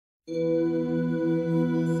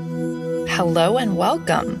Hello and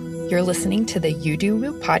welcome. You're listening to the You Do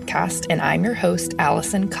Woo podcast, and I'm your host,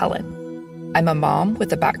 Allison Cullen. I'm a mom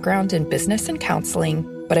with a background in business and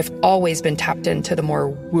counseling, but I've always been tapped into the more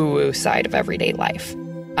woo-woo side of everyday life.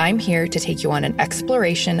 I'm here to take you on an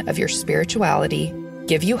exploration of your spirituality,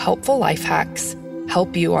 give you helpful life hacks,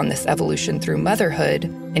 help you on this evolution through motherhood,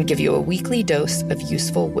 and give you a weekly dose of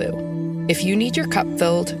useful woo. If you need your cup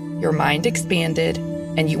filled, your mind expanded,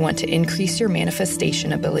 and you want to increase your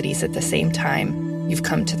manifestation abilities at the same time, you've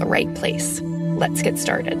come to the right place. Let's get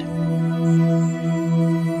started.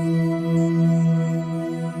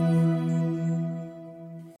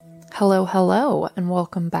 Hello, and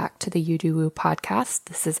welcome back to the You Do Woo podcast.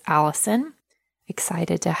 This is Allison.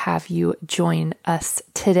 Excited to have you join us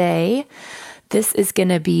today. This is going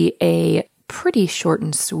to be a pretty short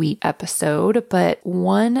and sweet episode, but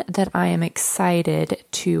one that I am excited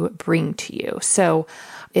to bring to you. So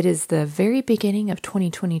it is the very beginning of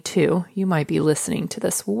 2022. You might be listening to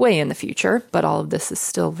this way in the future, but all of this is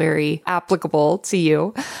still very applicable to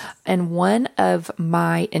you. And one of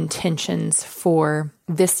my intentions for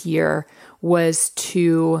this year was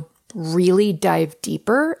to really dive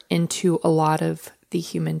deeper into a lot of the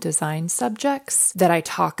human design subjects that I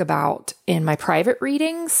talk about in my private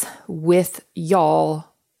readings with y'all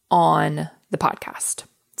on the podcast.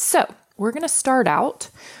 So we're going to start out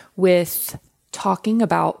with talking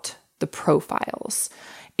about the profiles.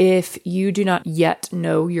 If you do not yet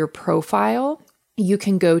know your profile, you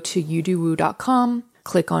can go to youdowoo.com,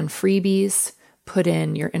 click on freebies, put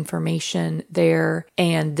in your information there,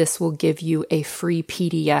 and this will give you a free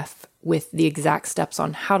PDF with the exact steps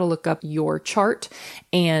on how to look up your chart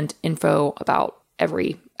and info about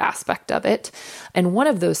every aspect of it. And one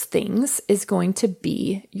of those things is going to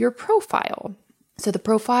be your profile. So the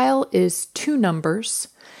profile is 2 numbers,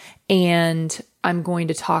 and I'm going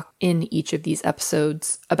to talk in each of these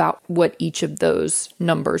episodes about what each of those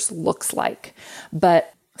numbers looks like.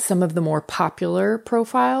 But some of the more popular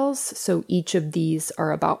profiles, so each of these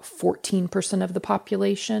are about 14% of the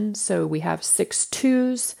population. So we have 6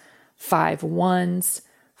 2s, 5 1s,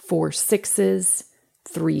 4 6s,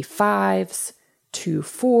 3 5s, 2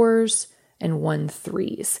 4s, and 1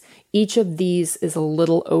 3s. Each of these is a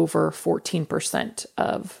little over 14%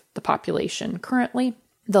 of the population currently.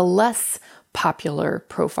 The less popular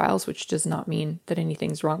profiles, which does not mean that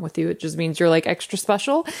anything's wrong with you, it just means you're like extra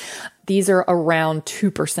special. These are around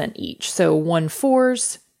 2% each. So 1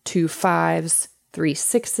 4s, 2 5s, 3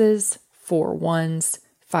 6s, 4 1s,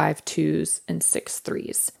 5 2s, and 6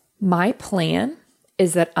 3s. My plan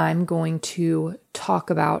is that I'm going to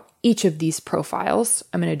talk about each of these profiles.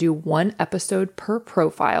 I'm going to do 1 episode per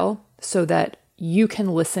profile so that you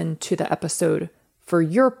can listen to the episode for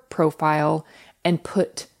your profile and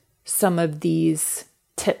put some of these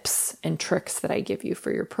tips and tricks that I give you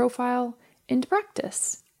for your profile into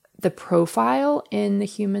practice. The profile in the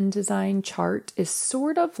human design chart is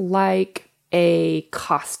sort of like a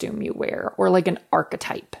costume you wear, or like an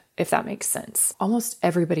archetype, if that makes sense. Almost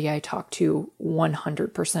everybody I talk to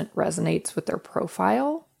 100% resonates with their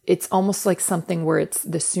profile. It's almost like something where it's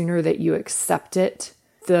the sooner that you accept it,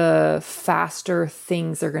 the faster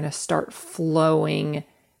things are going to start flowing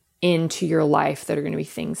into your life that are going to be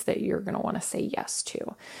things that you're going to want to say yes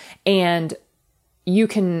to. And you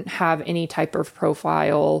can have any type of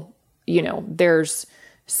profile. You know, there's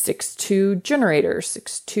 6-2 generators,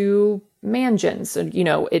 6-2 mansions, and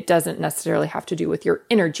it doesn't necessarily have to do with your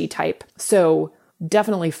energy type. So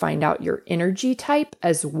definitely find out your energy type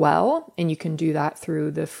as well. And you can do that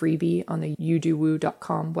through the freebie on the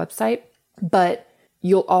youdowoo.com website. But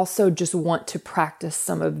you'll also just want to practice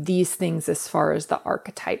some of these things as far as the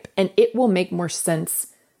archetype, and it will make more sense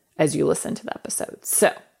as you listen to the episode.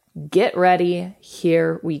 So get ready.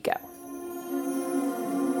 Here we go.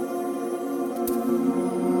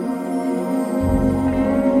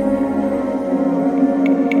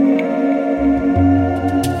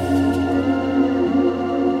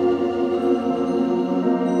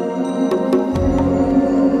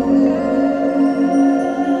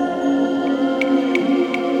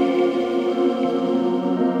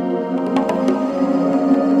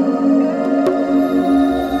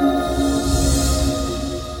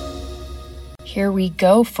 Here we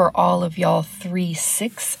go for all of y'all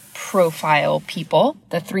 3-6 profile people.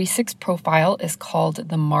 The 3-6 profile is called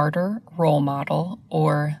the Martyr Role Model,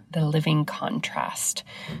 or the Living Contrast.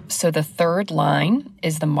 So the third line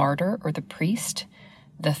is the martyr or the priest.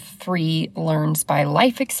 The 3 learns by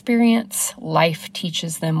life experience. Life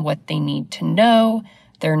teaches them what they need to know.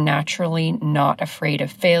 They're naturally not afraid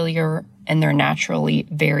of failure, and they're naturally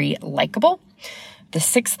very likable. The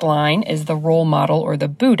 6th line is the role model or the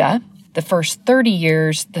Buddha. The first 30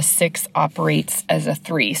 years, the 6 operates as a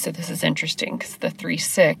 3. So this is interesting because the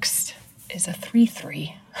 3/6 is a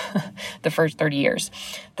 3/3. The first 30 years.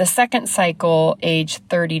 The second cycle, age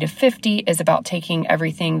 30 to 50, is about taking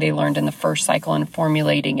everything they learned in the first cycle and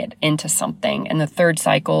formulating it into something. And the third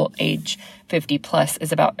cycle, age 50 plus,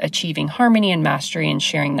 is about achieving harmony and mastery and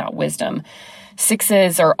sharing that wisdom.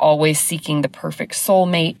 6s are always seeking the perfect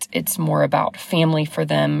soulmate. It's more about family for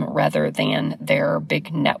them rather than their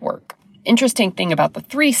big network. Interesting thing about the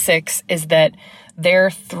 3/6 is that their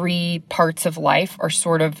 3 parts of life are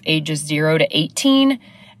sort of ages 0 to 18,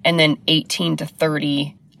 and then 18 to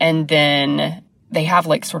 30, and then they have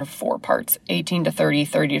like sort of 4 parts, 18 to 30,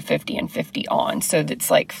 30 to 50, and 50 on. So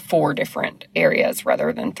it's like 4 different areas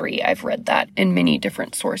rather than 3. I've read that in many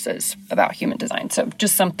different sources about human design. So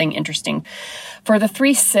just something interesting. For the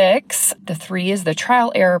 3/6, the 3 is the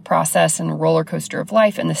trial error process and roller coaster of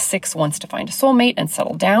life, and the 6 wants to find a soulmate and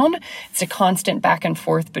settle down. It's a constant back and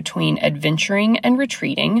forth between adventuring and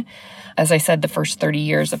retreating. As I said, the first 30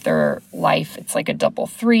 years of their life, it's like a double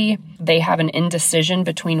 3. They have an indecision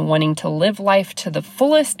between wanting to live life to the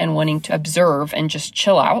fullest and wanting to observe and just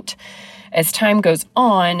chill out. As time goes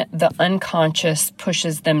on, the unconscious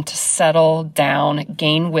pushes them to settle down,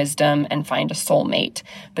 gain wisdom, and find a soulmate.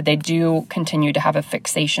 But they do continue to have a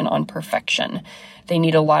fixation on perfection. They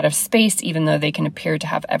need a lot of space, even though they can appear to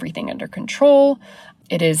have everything under control.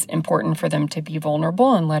 It is important for them to be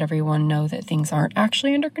vulnerable and let everyone know that things aren't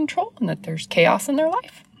actually under control and that there's chaos in their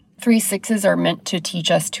life. 3/6s are meant to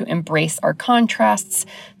teach us to embrace our contrasts,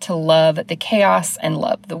 to love the chaos and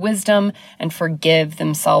love the wisdom, and forgive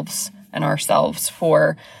themselves and ourselves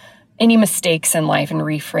for any mistakes in life and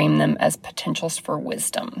reframe them as potentials for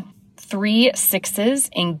wisdom. 3/6s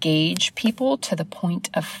engage people to the point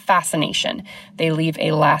of fascination. They leave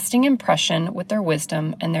a lasting impression with their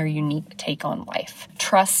wisdom and their unique take on life.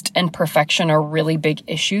 Trust and perfection are really big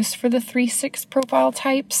issues for the 3/6 profile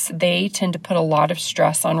types. They tend to put a lot of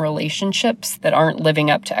stress on relationships that aren't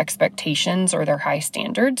living up to expectations or their high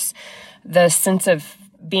standards. The sense of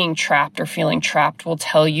being trapped or feeling trapped will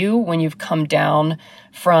tell you when you've come down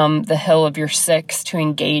from the hill of your 6 to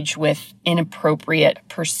engage with inappropriate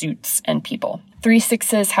pursuits and people.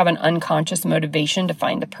 3/6s have an unconscious motivation to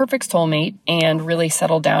find the perfect soulmate and really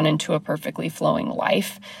settle down into a perfectly flowing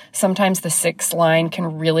life. Sometimes the 6 line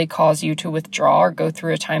can really cause you to withdraw or go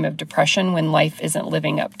through a time of depression when life isn't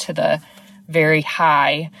living up to the very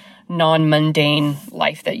high, non-mundane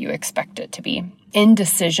life that you expect it to be.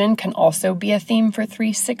 Indecision can also be a theme for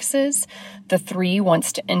 3/6s. The 3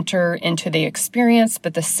 wants to enter into the experience,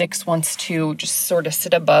 but the 6 wants to just sort of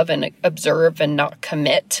sit above and observe and not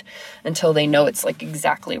commit until they know it's like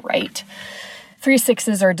exactly right.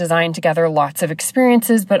 3/6s are designed to gather lots of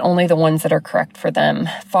experiences, but only the ones that are correct for them.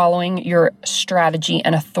 Following your strategy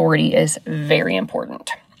and authority is very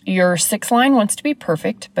important. Your 6 line wants to be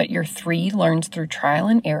perfect, but your 3 learns through trial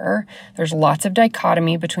and error. There's lots of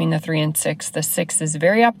dichotomy between the 3 and 6. The 6 is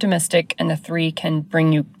very optimistic, and the 3 can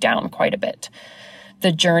bring you down quite a bit.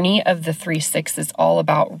 The journey of the 3/6 is all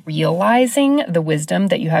about realizing the wisdom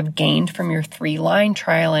that you have gained from your 3 line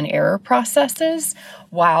trial and error processes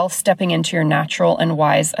while stepping into your natural and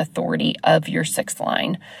wise authority of your 6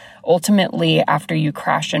 line. Ultimately, after you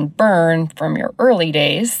crash and burn from your early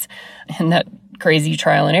days and that crazy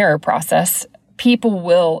trial and error process, people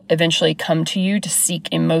will eventually come to you to seek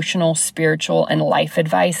emotional, spiritual, and life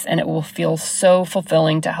advice, and it will feel so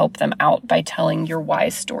fulfilling to help them out by telling your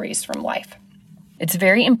wise stories from life. It's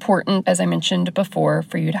very important, as I mentioned before,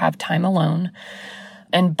 for you to have time alone.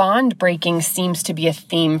 And bond breaking seems to be a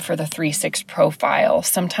theme for the 3/6 profile.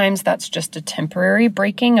 Sometimes that's just a temporary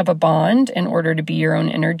breaking of a bond in order to be your own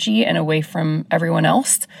energy and away from everyone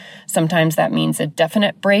else. Sometimes that means a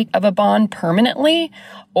definite break of a bond permanently,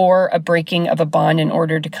 or a breaking of a bond in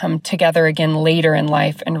order to come together again later in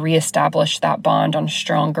life and reestablish that bond on a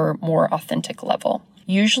stronger, more authentic level.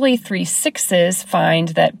 Usually 3/6s find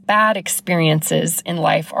that bad experiences in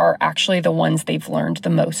life are actually the ones they've learned the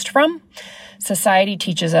most from. Society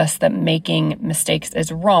teaches us that making mistakes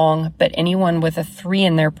is wrong, but anyone with a 3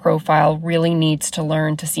 in their profile really needs to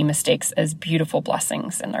learn to see mistakes as beautiful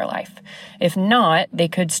blessings in their life. If not, they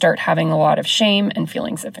could start having a lot of shame and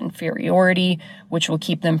feelings of inferiority, which will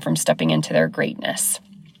keep them from stepping into their greatness.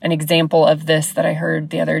 An example of this that I heard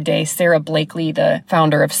the other day, Sarah Blakely, the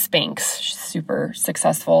founder of Spanx, she's super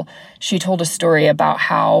successful. She told a story about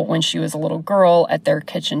how when she was a little girl at their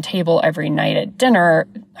kitchen table every night at dinner,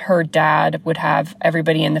 her dad would have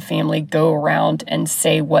everybody in the family go around and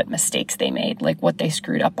say what mistakes they made, like what they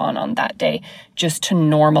screwed up on that day, just to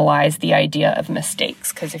normalize the idea of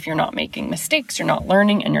mistakes. Because if you're not making mistakes, you're not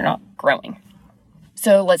learning and you're not growing.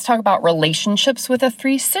 So let's talk about relationships with a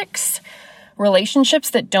 3-6. Relationships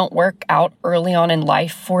that don't work out early on in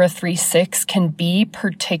life for a 3-6 can be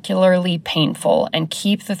particularly painful and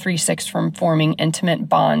keep the 3-6 from forming intimate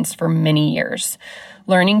bonds for many years.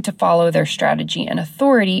 Learning to follow their strategy and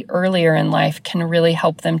authority earlier in life can really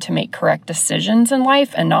help them to make correct decisions in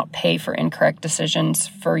life and not pay for incorrect decisions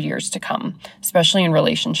for years to come. Especially in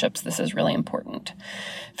relationships, this is really important.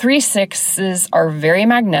 3-6s are very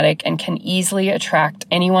magnetic and can easily attract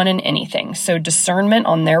anyone and anything. So discernment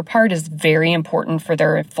on their part is very important for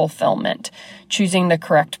their fulfillment, choosing the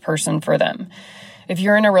correct person for them. If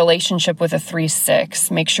you're in a relationship with a 3-6,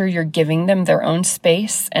 make sure you're giving them their own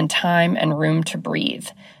space and time and room to breathe.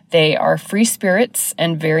 They are free spirits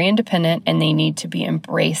and very independent, and they need to be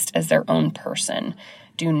embraced as their own person.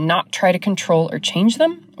 Do not try to control or change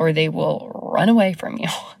them, or they will run away from you.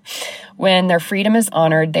 When their freedom is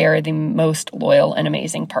honored, they are the most loyal and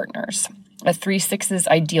amazing partners. A 3-6's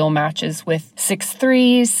ideal matches with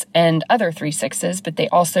 6-3s and other 3-6s, but they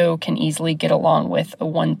also can easily get along with a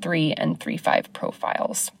 1-3 and 3-5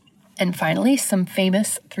 profiles. And finally, some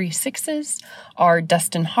famous 3-6s are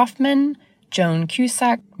Dustin Hoffman, Joan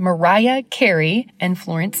Cusack, Mariah Carey, and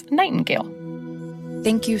Florence Nightingale.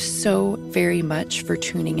 Thank you so very much for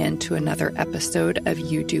tuning in to another episode of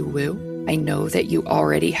You Do Woo. I know that you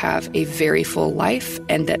already have a very full life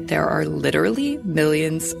and that there are literally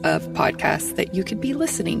millions of podcasts that you could be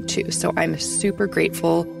listening to. So I'm super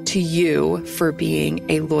grateful to you for being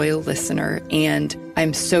a loyal listener, and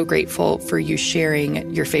I'm so grateful for you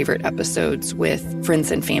sharing your favorite episodes with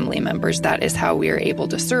friends and family members. That is how we are able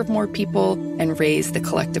to serve more people and raise the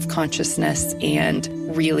collective consciousness and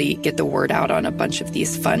really get the word out on a bunch of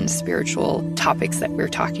these fun spiritual topics that we're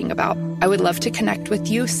talking about. I would love to connect with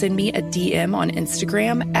you. Send me a DM on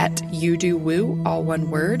Instagram at YouDoWoo, all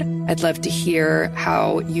one word. I'd love to hear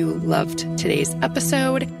how you loved today's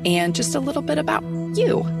episode and just a little bit about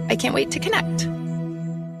you. I can't wait to connect.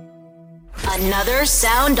 Another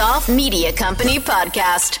Sound Off Media Company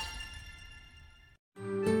podcast.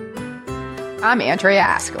 I'm Andrea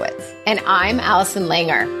Askowitz. And I'm Allison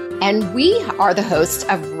Langer. And we are the hosts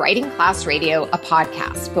of Writing Class Radio, a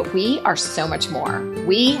podcast, but we are so much more.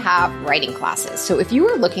 We have writing classes. So if you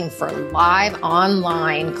are looking for live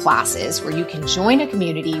online classes where you can join a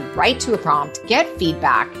community, write to a prompt, get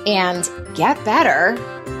feedback, and get better,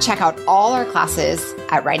 check out all our classes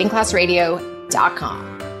at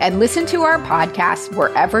writingclassradio.com. And listen to our podcast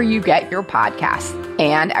wherever you get your podcasts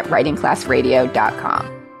and at writingclassradio.com.